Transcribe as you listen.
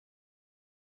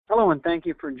Hello, and thank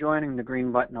you for joining the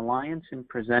Green Button Alliance in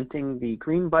presenting the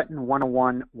Green Button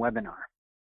 101 webinar.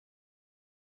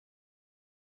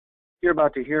 You're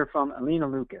about to hear from Elena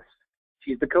Lucas.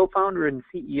 She's the co-founder and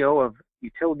CEO of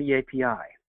UtilityAPI.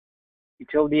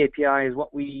 UtilityAPI is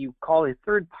what we call a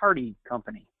third-party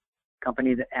company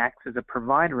that acts as a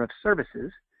provider of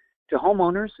services to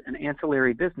homeowners and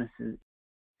ancillary businesses.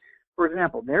 For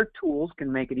example, their tools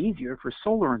can make it easier for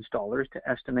solar installers to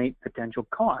estimate potential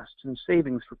costs and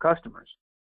savings for customers,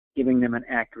 giving them an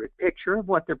accurate picture of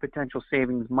what their potential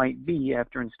savings might be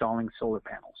after installing solar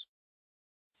panels.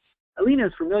 Elena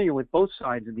is familiar with both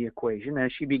sides of the equation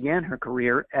as she began her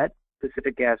career at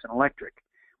Pacific Gas and Electric,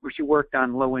 where she worked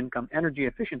on low-income energy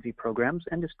efficiency programs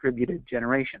and distributed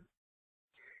generation.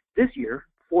 This year,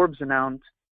 Forbes announced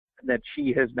that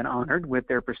she has been honored with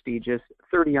their prestigious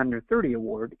 30 Under 30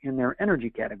 award in their energy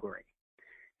category.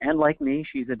 And like me,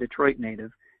 she's a Detroit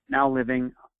native, now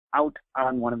living out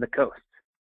on one of the coasts.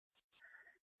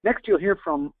 Next, you'll hear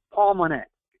from Paul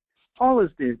Monette. Paul is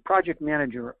the project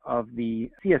manager of the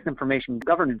CS Information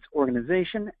Governance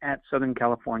Organization at Southern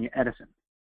California Edison.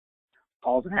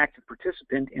 Paul's an active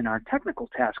participant in our technical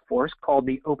task force called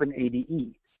the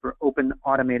OpenADE, for Open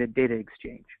Automated Data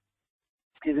Exchange.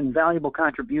 His invaluable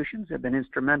contributions have been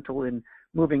instrumental in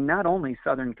moving not only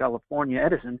Southern California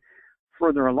Edison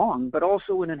further along, but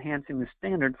also in enhancing the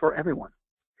standard for everyone.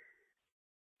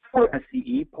 For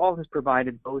SCE, Paul has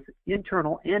provided both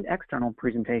internal and external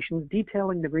presentations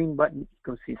detailing the Green Button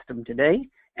ecosystem today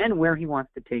and where he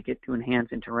wants to take it to enhance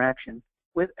interaction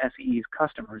with SCE's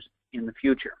customers in the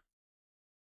future.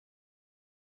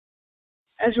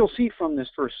 As you'll see from this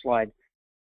first slide,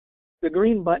 the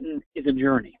Green Button is a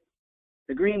journey.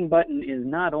 The Green Button is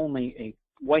not only a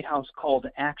White House call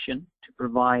to action to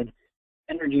provide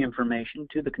energy information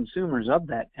to the consumers of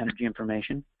that energy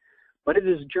information, but it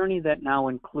is a journey that now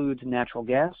includes natural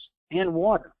gas and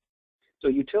water. So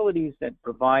utilities that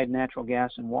provide natural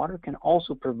gas and water can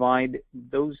also provide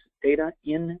those data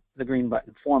in the Green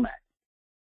Button format.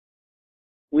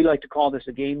 We like to call this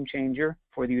a game changer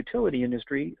for the utility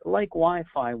industry, like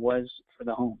Wi-Fi was for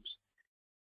the homes.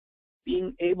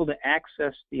 Being able to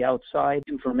access the outside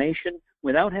information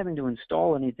without having to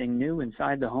install anything new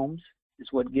inside the homes is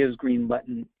what gives Green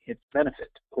Button its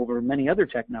benefit over many other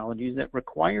technologies that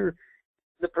require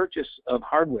the purchase of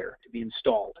hardware to be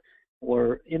installed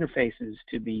or interfaces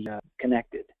to be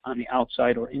connected on the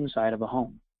outside or inside of a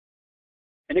home.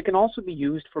 And it can also be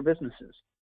used for businesses.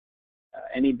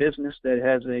 Any business that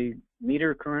has a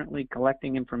meter currently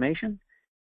collecting information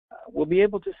will be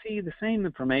able to see the same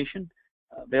information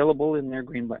available in their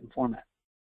Green Button format.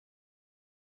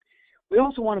 We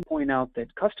also want to point out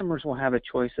that customers will have a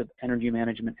choice of energy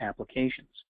management applications.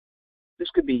 This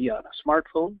could be on a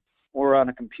smartphone or on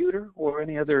a computer or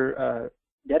any other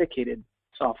dedicated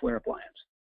software appliance.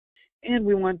 And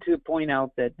we want to point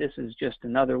out that this is just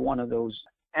another one of those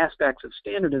aspects of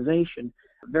standardization,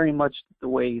 very much the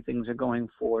way things are going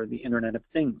for the Internet of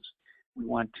Things. We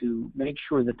want to make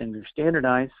sure that things are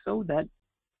standardized so that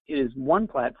it is one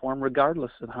platform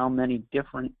regardless of how many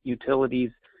different utilities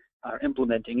are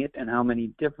implementing it and how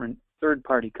many different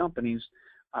third-party companies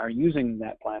are using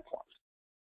that platform.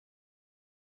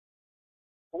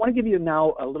 I want to give you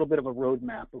now a little bit of a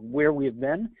roadmap of where we have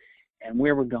been and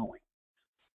where we're going.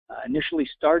 Initially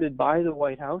started by the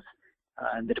White House,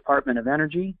 the Department of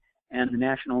Energy, and the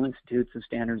National Institutes of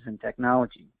Standards and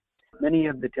Technology. Many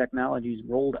of the technologies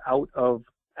rolled out of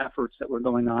efforts that were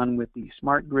going on with the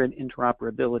Smart Grid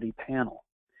Interoperability Panel.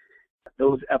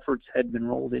 Those efforts had been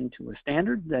rolled into a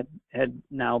standard that had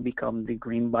now become the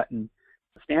Green Button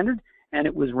standard, and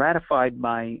it was ratified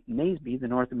by NASB, the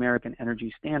North American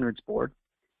Energy Standards Board,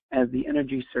 as the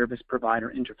Energy Service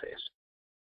Provider Interface.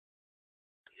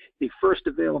 The first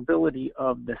availability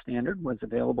of the standard was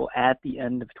available at the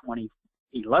end of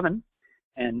 2011,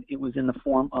 and it was in the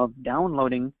form of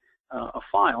downloading a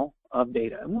file of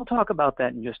data. And we'll talk about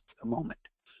that in just a moment.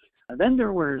 Then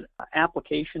there were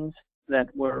applications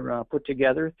that were put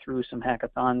together through some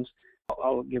hackathons.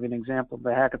 I'll give an example of a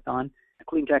hackathon, a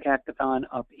Clean Tech Hackathon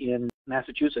up in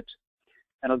Massachusetts.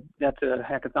 And that's a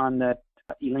hackathon that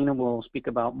Elena will speak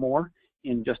about more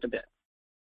in just a bit.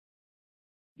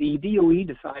 The DOE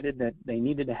decided that they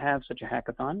needed to have such a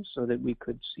hackathon so that we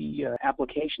could see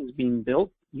applications being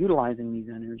built utilizing these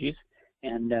energies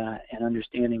and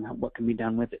understanding what can be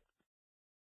done with it.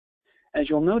 As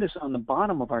you'll notice on the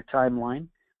bottom of our timeline,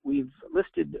 we've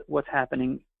listed what's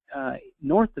happening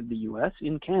north of the U.S.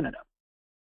 in Canada.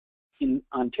 In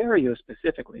Ontario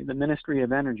specifically, the Ministry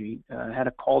of Energy had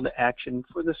a call to action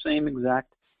for the same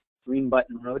exact Green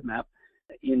Button roadmap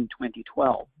in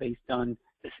 2012 based on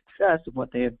the success of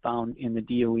what they had found in the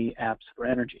DOE apps for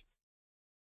energy.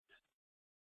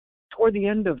 Toward the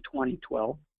end of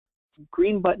 2012,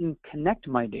 green button Connect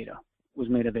My Data was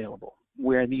made available,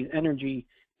 where these energy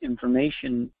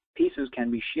information pieces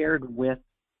can be shared with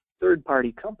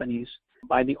third-party companies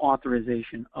by the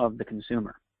authorization of the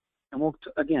consumer. And we'll,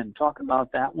 again, talk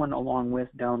about that one along with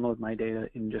Download My Data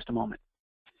in just a moment.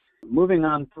 Moving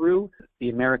on through the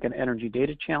American Energy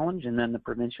Data Challenge and then the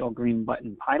provincial green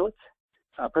button pilots,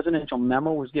 a presidential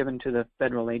memo was given to the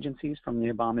federal agencies from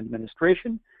the Obama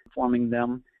administration, informing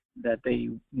them that they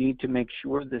need to make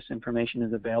sure this information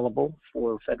is available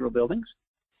for federal buildings.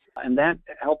 And that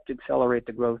helped accelerate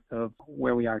the growth of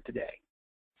where we are today.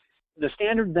 The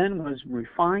standard then was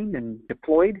refined and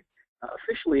deployed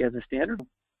officially as a standard.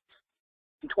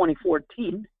 In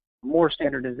 2014, more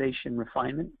standardization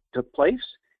refinement took place,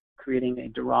 creating a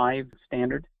derived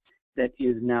standard that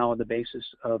is now the basis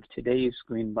of today's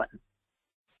green button.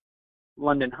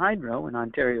 London Hydro in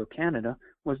Ontario, Canada,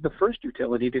 was the first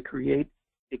utility to create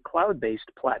a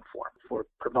cloud-based platform for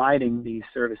providing these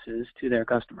services to their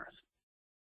customers.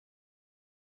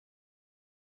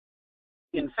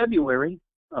 In February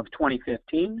of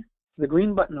 2015, the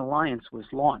Green Button Alliance was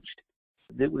launched.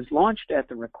 It was launched at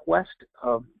the request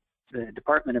of the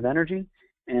Department of Energy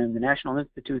and the National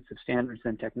Institutes of Standards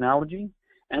and Technology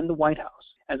and the White House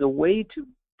as a way to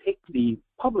take the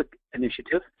public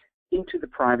initiative into the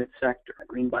private sector. The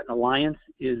Green Button Alliance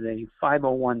is a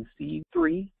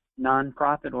 501c3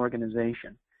 nonprofit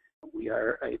organization. We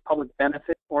are a public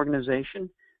benefit organization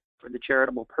for the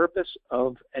charitable purpose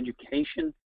of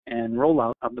education and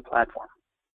rollout of the platform.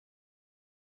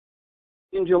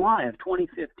 In July of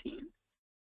 2015,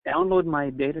 Download My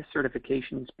Data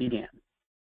certifications began.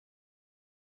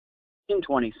 In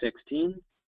 2016,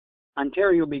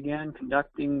 Ontario began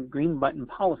conducting green button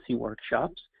policy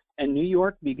workshops, and New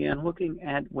York began looking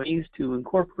at ways to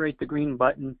incorporate the green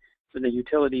button for the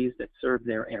utilities that serve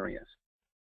their areas.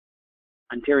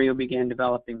 Ontario began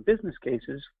developing business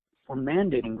cases for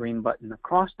mandating green button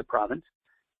across the province,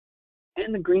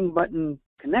 and the green button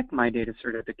Connect My Data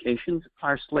certifications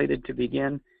are slated to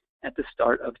begin at the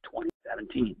start of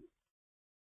 2017.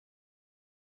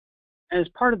 As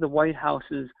part of the White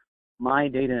House's My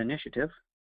Data initiative,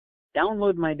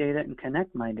 Download My Data and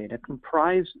Connect My Data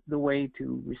comprise the way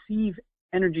to receive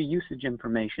energy usage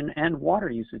information and water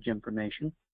usage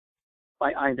information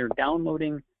by either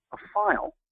downloading a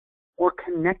file or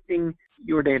connecting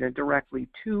your data directly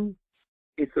to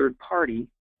a third party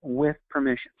with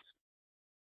permissions.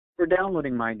 For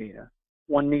downloading My Data,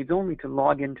 one needs only to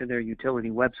log into their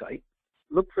utility website,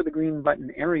 look for the green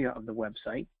button area of the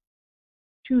website,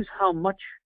 choose how much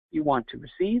you want to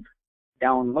receive,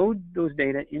 download those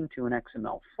data into an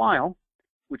XML file,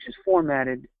 which is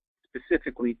formatted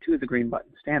specifically to the green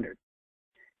button standard,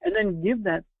 and then give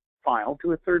that file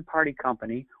to a third-party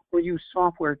company or use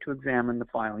software to examine the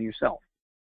file yourself.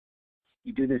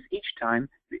 You do this each time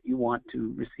that you want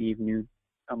to receive new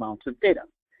amounts of data.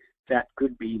 That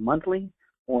could be monthly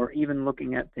or even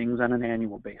looking at things on an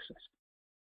annual basis.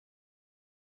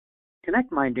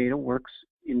 Connect My Data works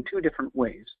in two different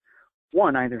ways.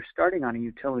 One, either starting on a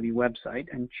utility website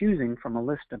and choosing from a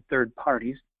list of third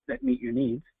parties that meet your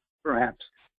needs, perhaps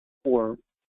for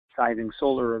sizing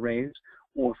solar arrays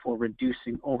or for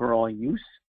reducing overall use,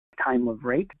 time of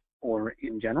rate, or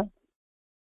in general.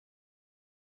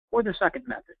 Or the second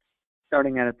method,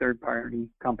 starting at a third-party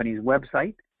company's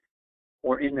website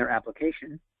or in their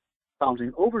application,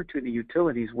 bouncing over to the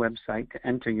utility's website to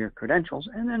enter your credentials,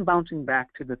 and then bouncing back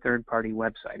to the third-party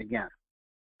website again.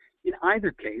 In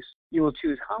either case, you will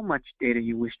choose how much data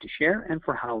you wish to share and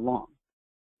for how long.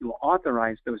 You will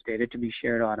authorize those data to be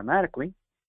shared automatically.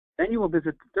 Then you will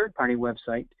visit the third-party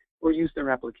website or use their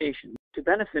application to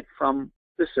benefit from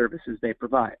the services they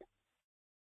provide.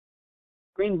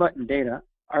 Green button data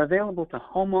are available to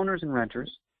homeowners and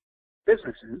renters,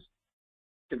 businesses,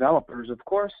 developers, of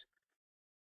course,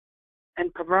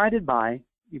 and provided by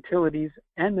utilities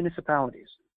and municipalities.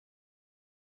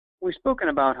 We've spoken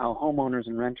about how homeowners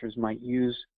and renters might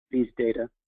use these data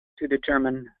to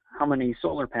determine how many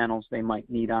solar panels they might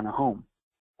need on a home,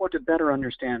 or to better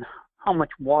understand how much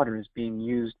water is being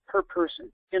used per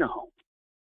person in a home.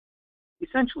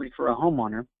 Essentially, for a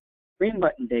homeowner, green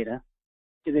button data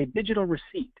is a digital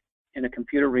receipt in a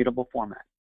computer-readable format.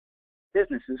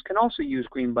 Businesses can also use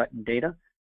green button data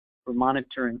for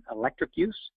monitoring electric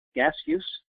use, gas use,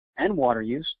 and water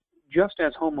use, just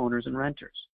as homeowners and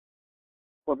renters.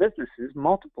 For businesses,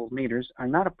 multiple meters are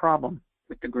not a problem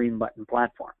with the green button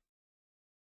platform.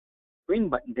 Green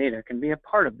button data can be a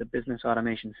part of the business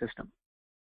automation system.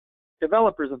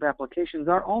 Developers of applications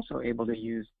are also able to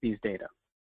use these data.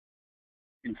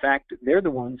 In fact, they're the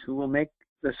ones who will make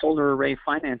the solar array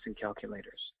financing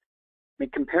calculators,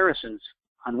 make comparisons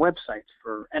on websites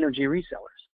for energy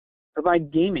resellers,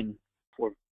 provide gaming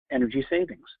for energy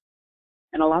savings,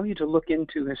 and allow you to look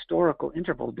into historical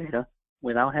interval data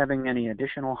without having any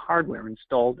additional hardware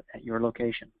installed at your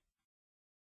location.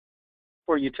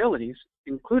 For utilities,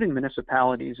 including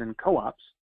municipalities and co-ops,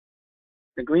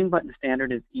 the Green Button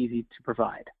standard is easy to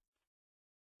provide.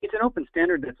 It's an open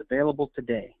standard that's available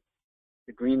today.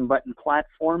 The Green Button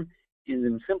platform is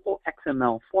in simple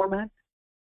XML format,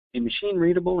 a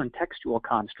machine-readable and textual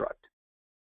construct.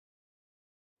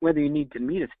 Whether you need to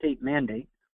meet a state mandate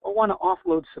or want to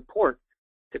offload support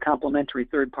to complementary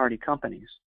third-party companies,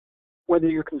 whether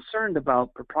you're concerned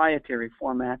about proprietary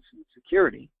formats and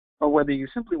security, or whether you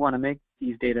simply want to make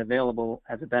these data available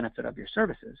as a benefit of your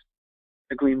services,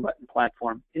 the Green Button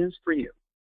platform is for you.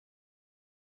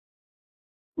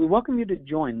 We welcome you to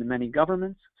join the many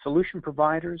governments, solution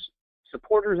providers,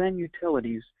 supporters, and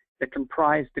utilities that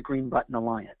comprise the Green Button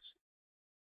Alliance.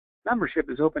 Membership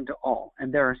is open to all,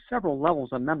 and there are several levels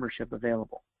of membership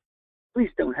available. Please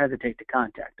don't hesitate to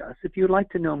contact us if you'd like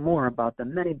to know more about the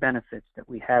many benefits that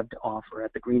we have to offer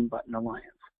at the Green Button Alliance.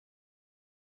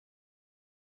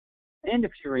 And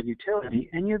if you're a utility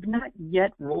and you've not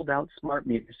yet rolled out smart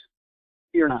meters,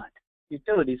 fear not.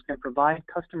 Utilities can provide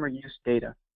customer use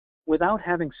data without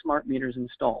having smart meters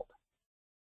installed.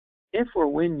 If or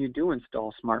when you do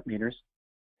install smart meters,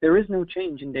 there is no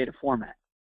change in data format.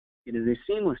 It is a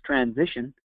seamless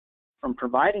transition from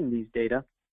providing these data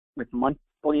with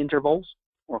monthly intervals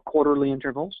or quarterly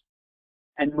intervals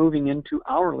and moving into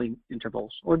hourly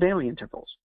intervals or daily intervals.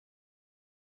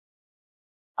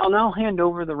 I'll now hand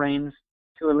over the reins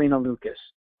to Elena Lucas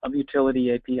of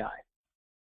UtilityAPI.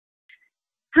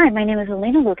 Hi, my name is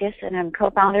Elena Lucas, and I'm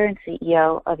co-founder and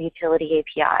CEO of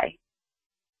UtilityAPI.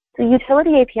 So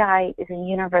UtilityAPI is a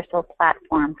universal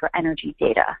platform for energy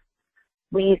data.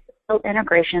 We've built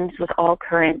integrations with all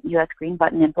current U.S. Green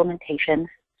Button implementations,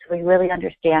 so we really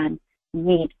understand the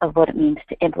meat of what it means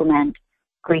to implement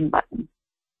Green Button.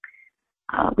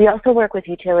 We also work with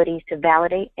utilities to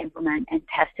validate, implement, and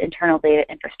test internal data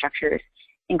infrastructures,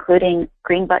 including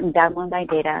Green Button Download My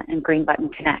Data and Green Button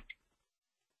Connect.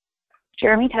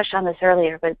 Jeremy touched on this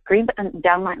earlier, but Green Button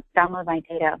Download My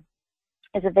Data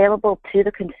is available to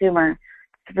the consumer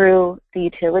through the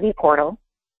utility portal,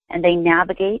 and they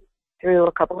navigate through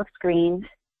a couple of screens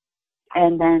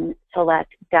and then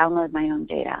select Download My Own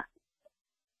Data.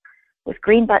 With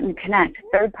Green Button Connect,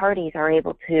 third parties are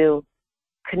able to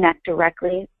connect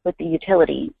directly with the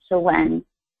utility. So when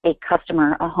a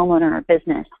customer, a homeowner, or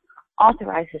business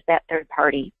authorizes that third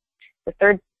party, the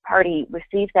third party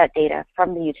receives that data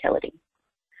from the utility.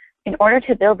 In order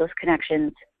to build those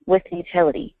connections with the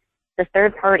utility, the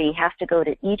third party has to go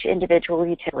to each individual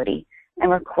utility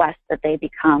and request that they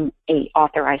become an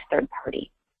authorized third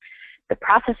party. The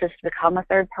processes to become a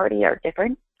third party are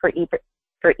different for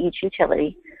each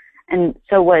utility. And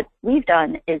so what we've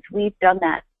done is we've done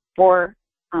that for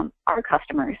our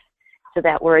customers so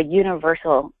that we're a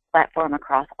universal platform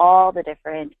across all the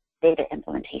different data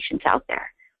implementations out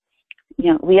there.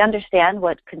 You know, we understand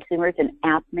what consumers and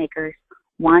app makers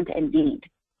want and need.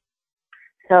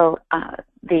 So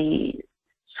the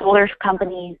solar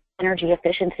companies, energy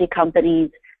efficiency companies,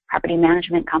 property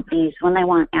management companies, when they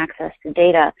want access to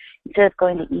data, instead of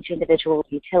going to each individual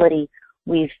utility,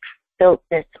 we've built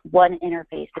this one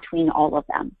interface between all of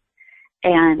them.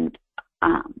 And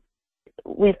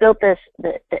we've built the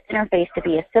interface to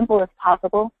be as simple as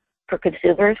possible for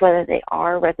consumers, whether they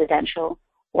are residential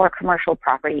or commercial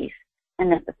properties,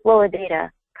 and that the flow of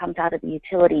data comes out of the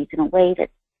utilities in a way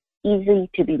that's easy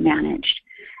to be managed.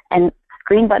 And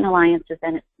Green Button Alliance has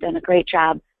done a great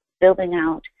job building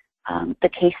out the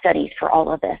case studies for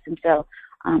all of this. And so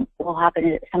we'll hop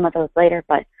into some of those later,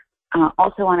 but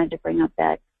also wanted to bring up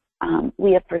that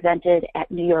we have presented at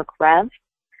New York Rev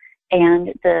and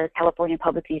the California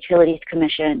Public Utilities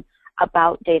Commission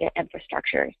about data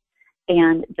infrastructure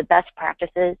and the best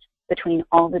practices between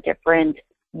all the different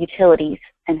utilities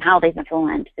and how they've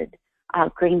implemented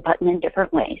Green Button in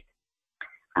different ways.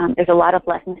 There's a lot of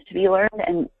lessons to be learned,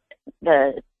 and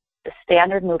the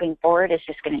standard moving forward is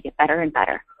just going to get better and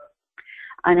better.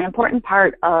 An important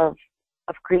part of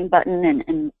Green Button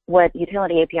and what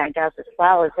UtilityAPI does as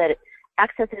well is that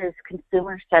access is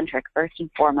consumer-centric first and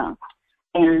foremost,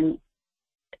 and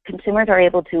consumers are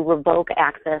able to revoke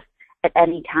access at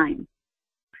any time.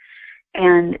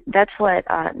 And that's what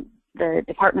the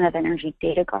Department of Energy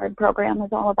Data Guard program is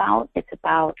all about. It's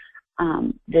about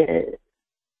the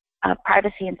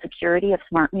privacy and security of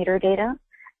smart meter data.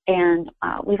 And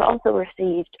we've also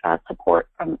received support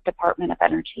from Department of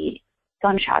Energy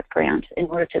gunshot grant in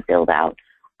order to build out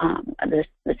this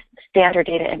standard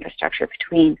data infrastructure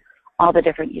between all the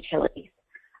different utilities.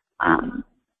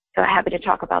 So happy to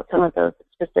talk about some of those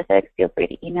specifics. Feel free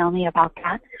to email me about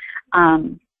that.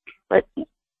 But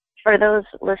for those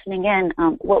listening in,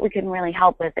 what we can really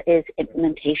help with is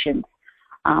implementations,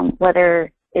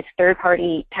 whether it's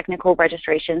third-party technical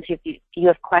registrations. If you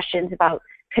have questions about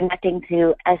connecting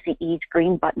to SCE's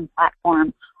Green Button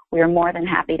platform, we are more than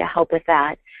happy to help with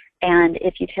that. And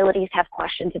if utilities have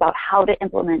questions about how to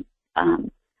implement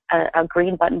a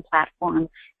Green Button platform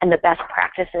and the best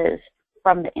practices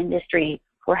from the industry,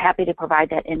 we're happy to provide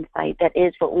that insight. That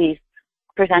is what we've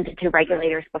presented to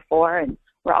regulators before, and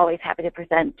we're always happy to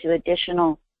present to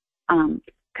additional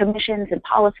commissions and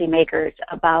policymakers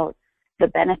about the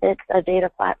benefits of data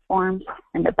platforms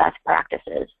and the best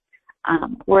practices.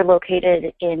 We're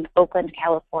located in Oakland,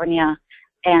 California,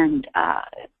 and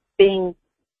being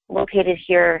located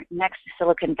here next to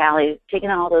Silicon Valley, taking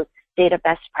all those data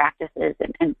best practices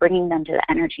and bringing them to the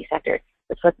energy sector.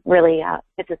 That's what really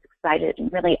gets us excited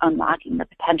and really unlocking the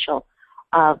potential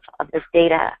of this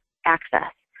data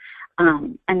access.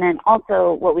 And then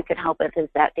also what we can help with is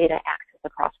that data access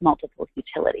across multiple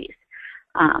utilities.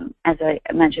 As I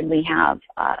mentioned, we have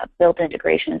built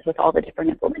integrations with all the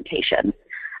different implementations.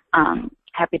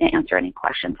 Happy to answer any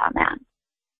questions on that.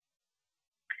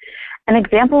 An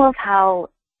example of how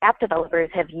app developers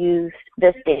have used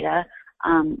this data,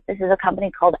 this is a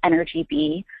company called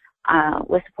EnergyB.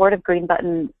 With support of Green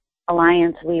Button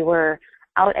Alliance, we were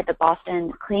out at the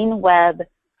Boston Clean Web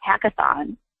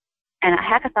Hackathon. And a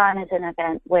hackathon is an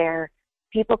event where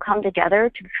people come together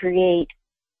to create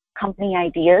company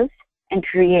ideas and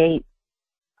create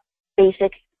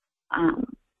basic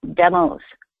demos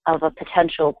of a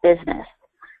potential business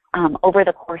over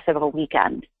the course of a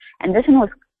weekend. And this one was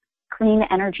clean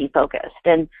energy focused.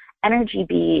 And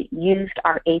EnergyB used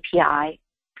our API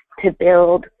to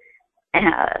build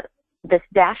this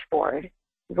dashboard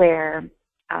where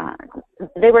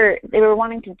they were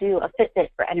wanting to do a Fitbit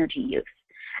for energy use.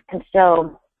 And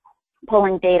so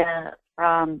pulling data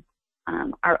from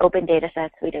our open data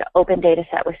sets, we did an open data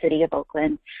set with City of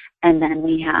Oakland, and then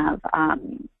we have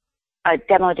a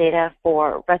demo data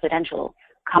for residential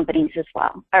companies as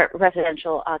well, or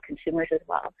residential consumers as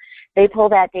well. They pull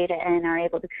that data in, are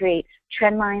able to create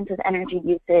trend lines of energy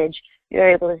usage.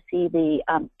 You're able to see the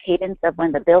cadence of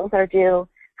when the bills are due,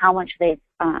 how much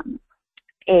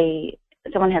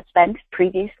someone has spent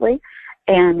previously.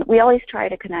 And we always try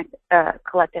to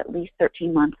collect at least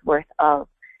 13 months worth of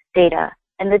data.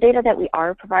 And the data that we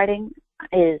are providing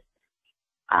is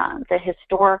the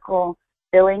historical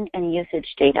billing and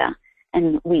usage data.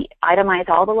 And we itemize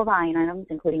all the line items,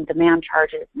 including demand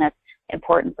charges, and that's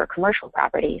important for commercial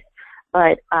properties.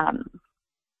 But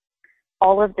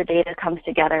all of the data comes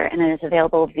together and it is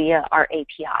available via our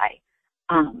API.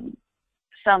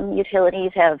 Some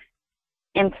utilities have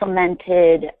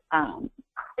implemented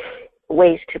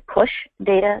ways to push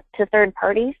data to third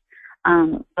parties,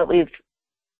 but we've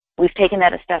taken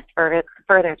that a step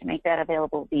further to make that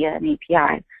available via an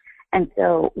API. And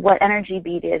so what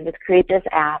EnergyB did was create this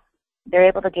app. They're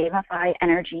able to gamify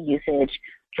energy usage,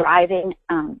 driving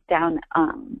down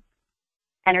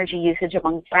energy usage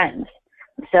among friends.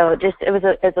 So it was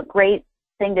a great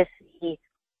thing to see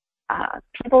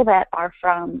people that are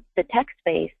from the tech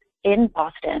space in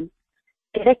Boston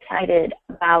get excited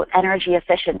about energy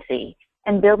efficiency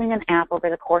and building an app over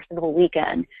the course of a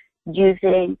weekend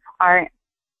using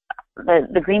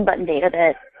the Green Button data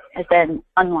that has been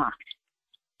unlocked.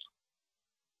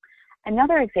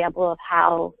 Another example of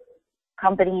how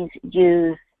companies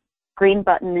use Green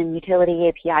Button and Utility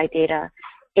API data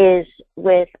is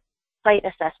with site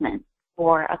assessment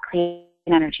for a clean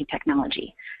energy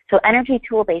technology. So Energy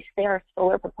Toolbase, they are a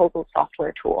solar proposal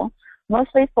software tool,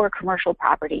 mostly for commercial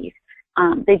properties.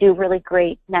 They do really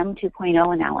great NEM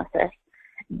 2.0 analysis.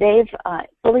 They've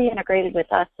fully integrated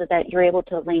with us so that you're able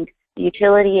to link the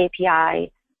Utility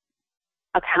API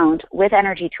account with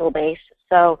Energy Toolbase.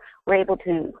 So we're able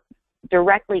to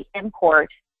directly import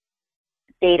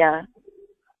data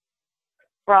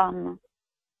from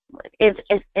it's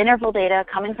interval data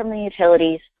coming from the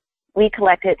utilities. We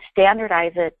collect it,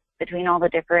 standardize it between all the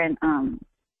different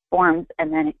forms,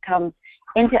 and then it comes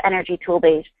into Energy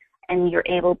Toolbase, and you're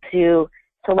able to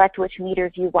select which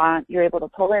meters you want. You're able to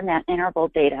pull in that interval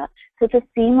data. So it's a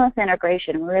seamless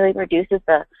integration. It really reduces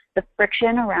the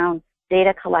friction around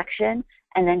data collection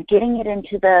and then getting it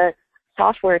into the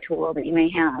software tool that you may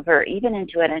have, or even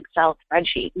into an Excel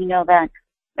spreadsheet. You know that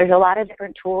there's a lot of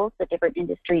different tools that different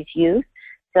industries use.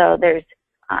 So there's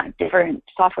different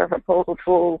software proposal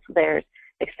tools. There's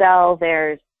Excel,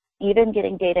 there's even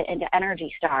getting data into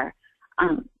Energy Star.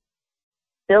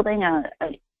 Building a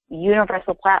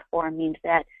universal platform means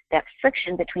that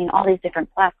friction between all these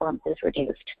different platforms is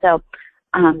reduced. So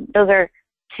those are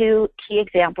two key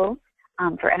examples.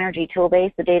 For Energy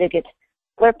Toolbase, the data gets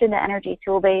slurped into Energy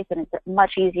Toolbase, and it's a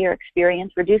much easier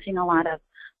experience, reducing a lot of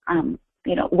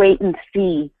wait and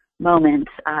see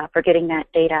moments for getting that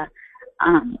data,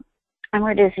 and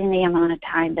reducing the amount of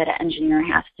time that an engineer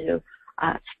has to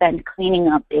spend cleaning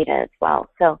up data as well.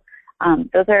 So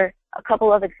those are a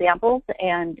couple of examples,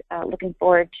 and looking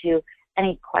forward to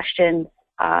any questions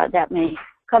that may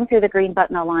come through the Green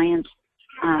Button Alliance.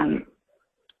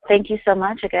 Thank you so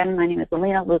much. Again, my name is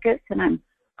Elena Lucas, and I'm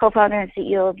co-founder and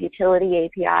CEO of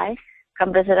UtilityAPI.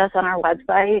 Come visit us on our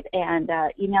website and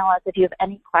email us if you have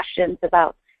any questions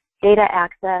about data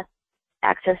access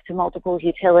to multiple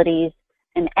utilities,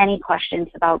 and any questions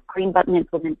about Green Button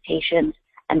implementations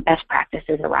and best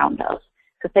practices around those.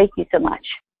 So thank you so much.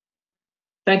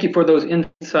 Thank you for those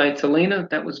insights, Elena.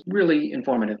 That was really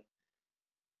informative.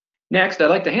 Next, I'd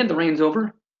like to hand the reins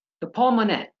over to Paul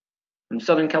Monette from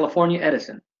Southern California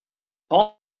Edison.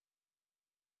 Paul?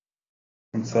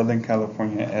 From Southern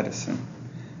California Edison.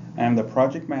 I am the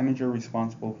project manager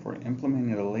responsible for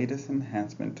implementing the latest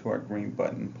enhancement to our Green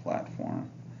Button platform.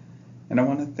 And I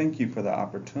want to thank you for the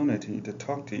opportunity to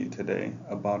talk to you today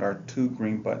about our two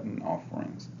Green Button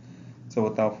offerings. So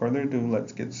without further ado,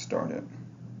 let's get started.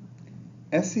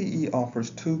 SCE offers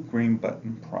two Green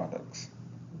Button products: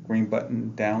 Green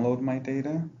Button Download My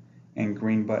Data and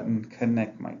Green Button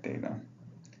Connect My Data.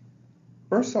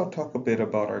 First, I'll talk a bit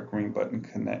about our Green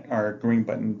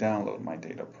Button Download My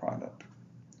Data product.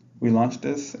 We launched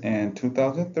this in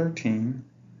 2013,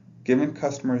 giving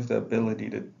customers the ability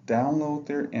to download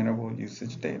their interval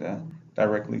usage data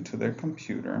directly to their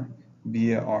computer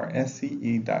via our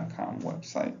SCE.com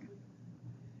website.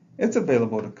 It's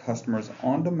available to customers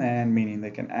on demand, meaning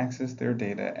they can access their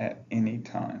data at any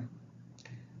time.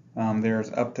 There's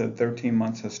up to 13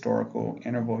 months historical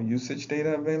interval usage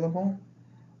data available,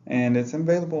 and it's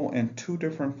available in two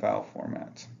different file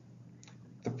formats.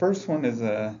 The first one is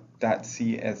a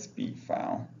 .csv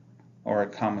file, or a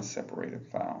comma-separated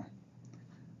file.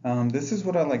 This is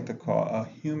what I like to call a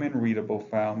human-readable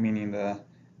file, meaning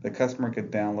the customer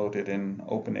could download it and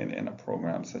open it in a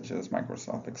program such as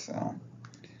Microsoft Excel.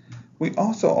 We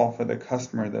also offer the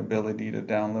customer the ability to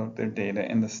download their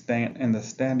data in the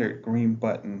standard Green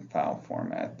Button file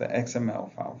format, the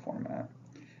XML file format.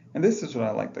 And this is what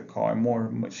I like to call a more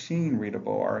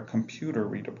machine-readable or a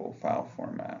computer-readable file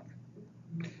format.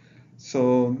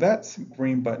 So that's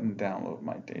Green Button Download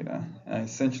My Data.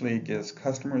 Essentially, it gives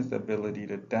customers the ability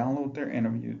to download their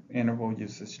interval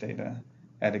usage data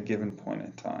at a given point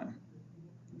in time.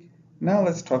 Now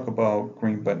let's talk about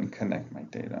Green Button Connect My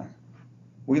Data.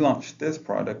 We launched this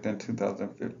product in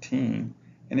 2015,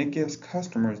 and it gives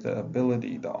customers the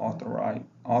ability to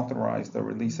authorize the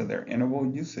release of their interval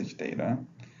usage data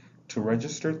to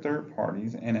registered third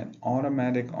parties in an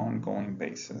automatic ongoing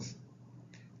basis.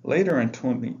 Later in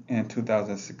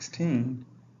 2016,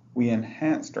 we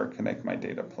enhanced our Connect My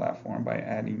Data platform by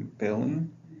adding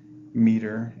billing,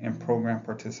 meter, and program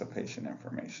participation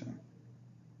information.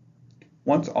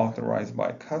 Once authorized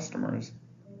by customers,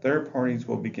 third parties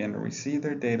will begin to receive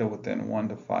their data within 1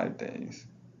 to 5 days.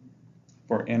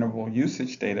 For interval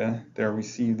usage data, they'll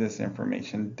receive this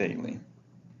information daily.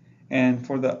 And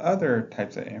for the other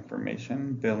types of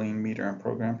information, billing, meter, and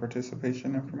program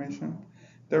participation information,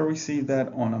 they'll receive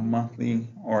that on a monthly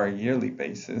or a yearly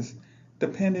basis,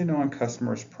 depending on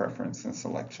customers' preference and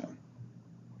selection.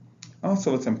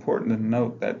 Also, it's important to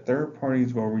note that third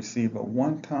parties will receive a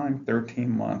one-time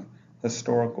 13-month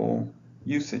historical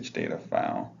usage data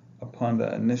file upon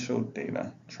the initial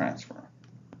data transfer.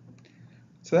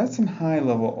 So that's a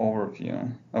high-level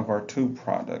overview of our two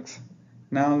products.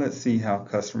 Now let's see how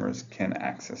customers can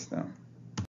access them.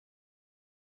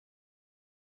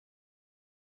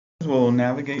 We'll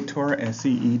navigate to our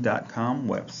SCE.com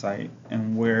website,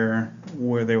 and where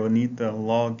they will need to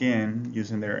log in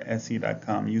using their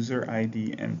SCE.com user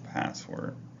ID and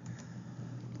password.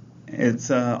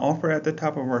 It's offered at the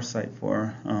top of our site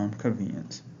for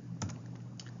convenience.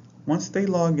 Once they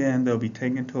log in, they'll be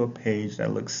taken to a page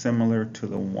that looks similar to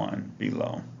the one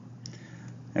below.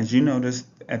 As you notice,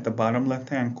 at the bottom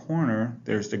left-hand corner,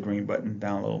 there's the Green Button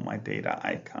Download My Data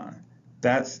icon.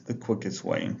 That's the quickest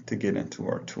way to get into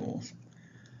our tools.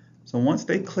 So once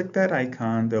they click that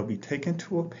icon, they'll be taken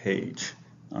to a page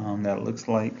that looks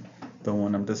like the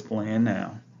one I'm displaying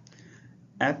now.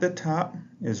 At the top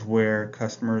is where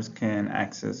customers can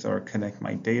access our Connect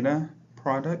My Data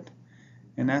product,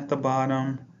 and at the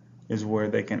bottom is where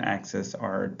they can access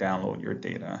our Download Your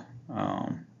Data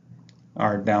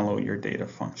our download your data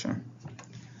function.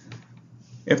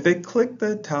 If they click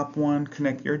the top one,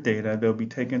 connect your data, they'll be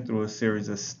taken through a series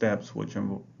of steps which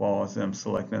involves them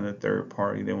selecting the third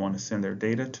party they want to send their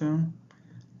data to,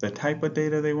 the type of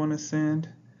data they want to send,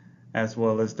 as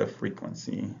well as the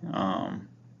frequency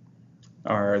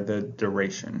or the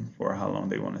duration for how long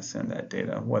they want to send that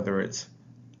data, whether it's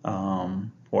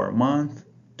for a month,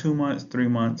 2 months, 3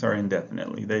 months, or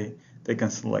indefinitely. They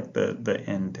can select the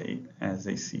end date as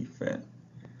they see fit.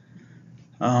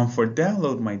 For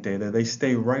download my data, they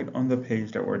stay right on the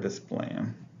page that we're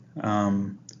displaying.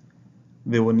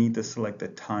 They will need to select the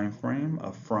time frame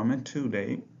of from and to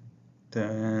date.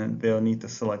 Then they'll need to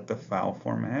select the file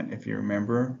format. If you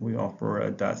remember, we offer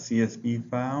a .csv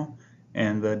file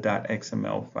and the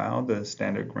 .xml file, the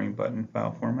standard green button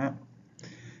file format.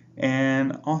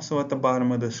 And also at the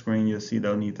bottom of the screen, you'll see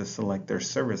they'll need to select their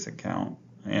service account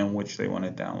in which they want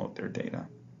to download their data.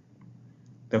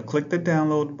 They'll click the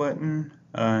download button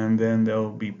and then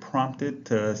they'll be prompted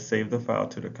to save the file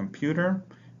to the computer,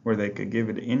 where they could give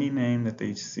it any name that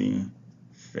they see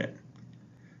fit.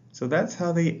 So that's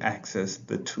how they access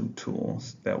the two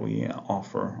tools that we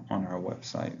offer on our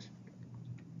website.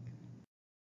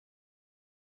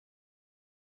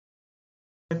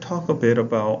 I'll talk a bit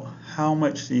about how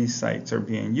much these sites are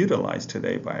being utilized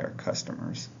today by our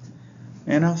customers.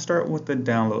 And I'll start with the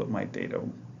download my data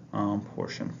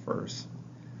portion first.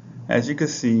 As you can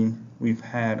see, we've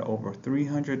had over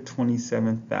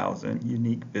 327,000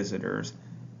 unique visitors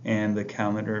in the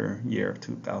calendar year of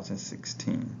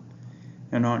 2016.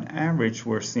 And on average,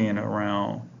 we're seeing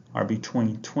around or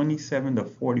between 27 to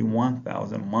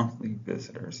 41,000 monthly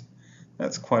visitors.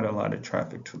 That's quite a lot of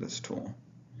traffic to this tool.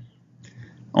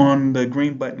 On the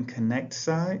Green Button Connect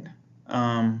side,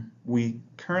 we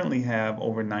currently have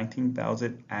over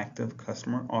 19,000 active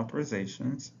customer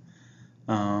authorizations.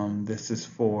 This is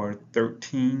for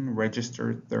 13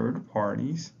 registered third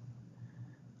parties.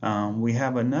 We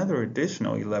have another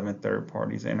additional 11 third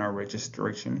parties in our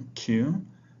registration queue,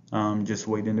 just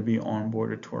waiting to be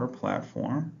onboarded to our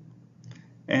platform.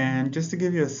 And just to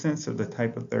give you a sense of the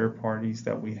type of third parties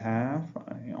that we have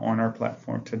on our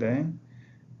platform today,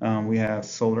 we have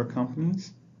solar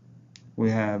companies, we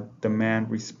have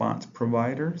demand response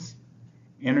providers,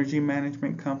 energy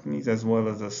management companies, as well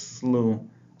as a slew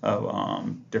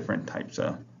of different types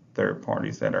of third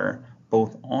parties that are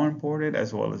both onboarded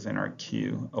as well as in our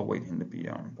queue awaiting to be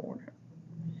onboarded.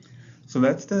 So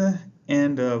that's the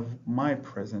end of my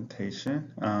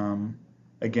presentation.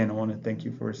 Again, I want to thank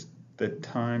you for the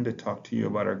time to talk to you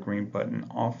about our Green Button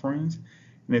offerings.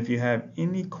 And if you have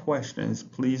any questions,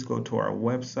 please go to our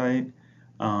website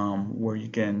where you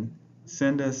can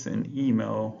send us an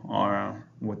email or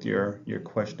with your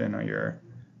question or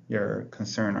your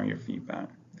concern or your feedback.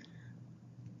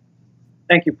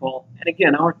 Thank you, Paul. And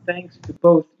again, our thanks to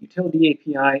both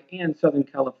UtilityAPI and Southern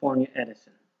California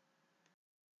Edison.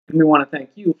 And we want to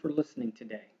thank you for listening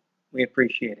today. We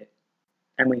appreciate it.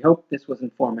 And we hope this was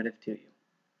informative to you.